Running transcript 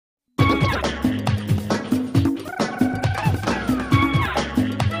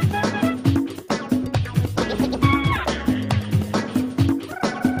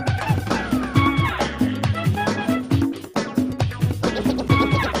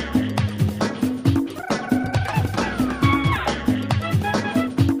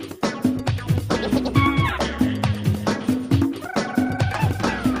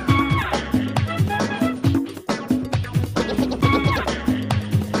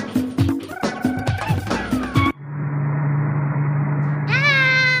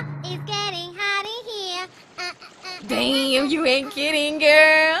ain't kidding,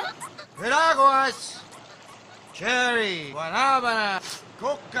 girl. Veraguas, cherry, guanábana,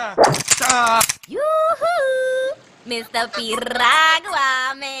 coca. Yoo-hoo! Mr.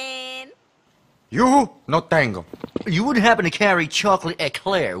 Piragua, man. You? No tengo. You wouldn't happen to carry chocolate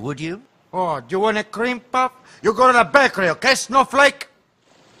eclair, would you? Oh, you want a cream puff? You go to the bakery, okay, Snowflake?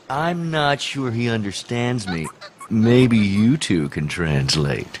 I'm not sure he understands me. Maybe you two can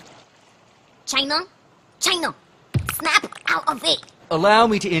translate. China? China! Snap out of it! Allow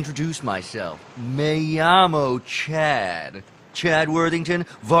me to introduce myself. Me llamo Chad. Chad Worthington,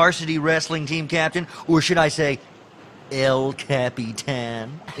 varsity wrestling team captain, or should I say, El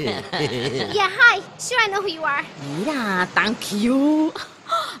Capitan? Yeah, hi. Sure, I know who you are. Mira, tan cute.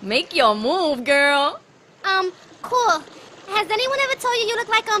 Make your move, girl. Cool. Has anyone ever told you you look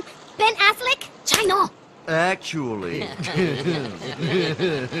like, Ben Affleck? China! Actually.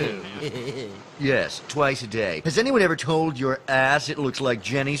 Yes, twice a day. Has anyone ever told your ass it looks like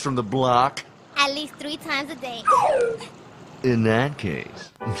Jenny's from the block? At least 3 times a day. In that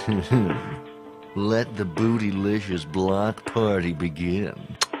case, let the bootylicious block party begin.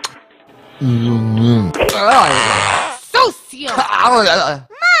 ¡Sucio!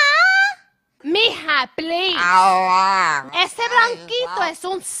 Mija, please. Ese blanquito es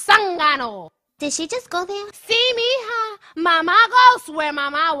un zángano. Did she just go there? Sí, mija. Mamá goes where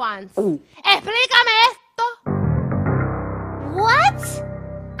mamá wants. Explícame esto. What?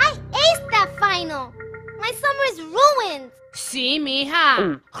 I aced that final. My summer is ruined. Sí,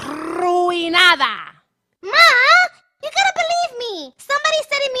 mija. Ruinada. Ma, you gotta believe me. Somebody's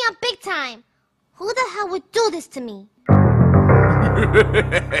setting me up big time. Who the hell would do this to me?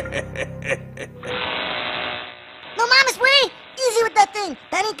 No mames, güey. Easy with that thing.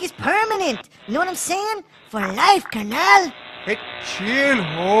 That ink is permanent. You know what I'm saying? For life, carnal. Hey, chill,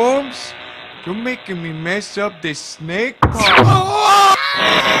 Holmes. You're making me mess up the snake.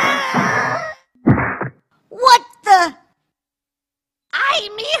 What the? Ay,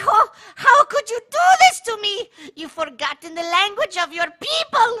 mijo, how could you do this to me? You've forgotten the language of your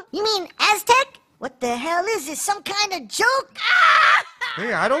people. You mean Aztec? What the hell is this? Some kind of joke?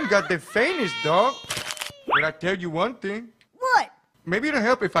 Hey, I don't got the faintest, dog. But I tell you one thing. What? Maybe it'll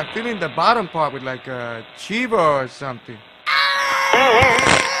help if I fill in the bottom part with like a chiva or something.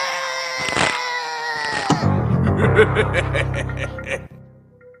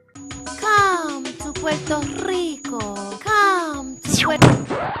 Come to Puerto Rico. Come to Puerto...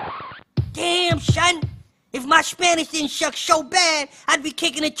 Damn, son. If my Spanish didn't suck so bad, I'd be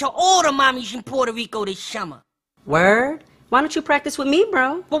kicking it to all the mommies in Puerto Rico this summer. Word? Why don't you practice with me,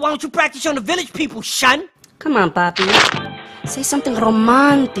 bro? But why don't you practice on the village people, son? Come on, papi. Say something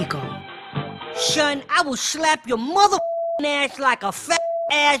romántico. Son, I will slap your mother ass like a fat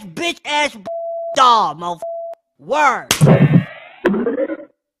ass bitch ass dog, mother. Word.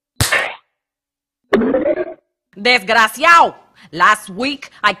 Desgraciado! Last week,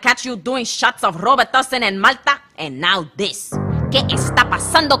 I catch you doing shots of Robitussin and Malta, and now this. ¿Qué está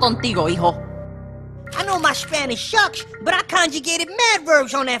pasando contigo, hijo? I know my Spanish sucks, but I conjugated mad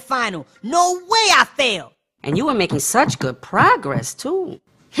verbs on that final. No way I failed. And you were making such good progress, too.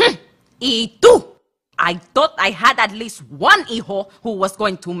 ¿Y tú? I thought I had at least one hijo who was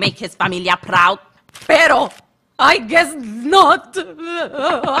going to make his familia proud. Pero I guess not.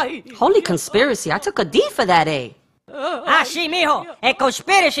 Holy conspiracy. I took a D for that A. Ah, sí, mijo. A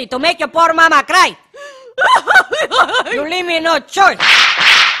conspiracy to make your poor mama cry. You leave me no choice.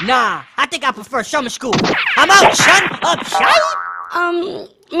 Nah, I think I prefer summer school. I'm out, son. Upside?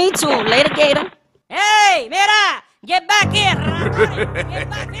 Me too. Later, Gator. Hey, mira! Get back here, ratones! Get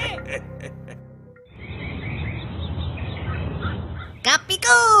back here!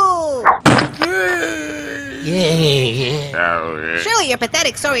 Capico! Yeah. Surely your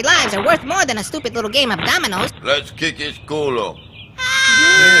pathetic sorry lives are worth more than a stupid little game of dominoes. Let's kick his culo.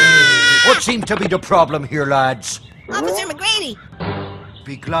 What seems to be the problem here, lads? Officer McGrady!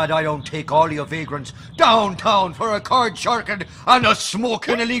 Be glad I don't take all you vagrants downtown for a card sharking and a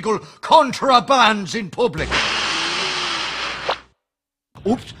smoking illegal contrabands in public.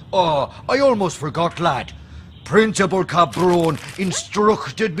 Oops, I almost forgot, lad. Principal Cabron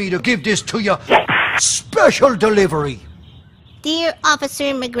instructed me to give this to you. Special delivery. Dear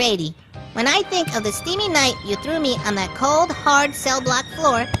Officer McGrady, when I think of the steamy night you threw me on that cold, hard cell block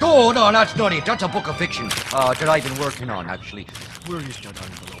floor... Oh, no, that's not it. That's a book of fiction that I've been working on, actually. Where is that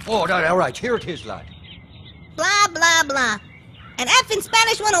envelope? Oh, all right, here it is, lad. Blah, blah, blah. An F in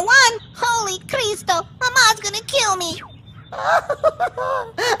Spanish 101? Holy Cristo, Mama's gonna kill me.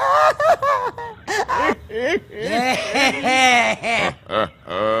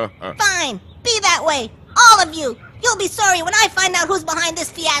 Fine, be that way. All of you. You'll be sorry when I find out who's behind this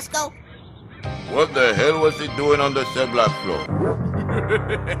fiasco. What the hell was he doing on the cell block floor?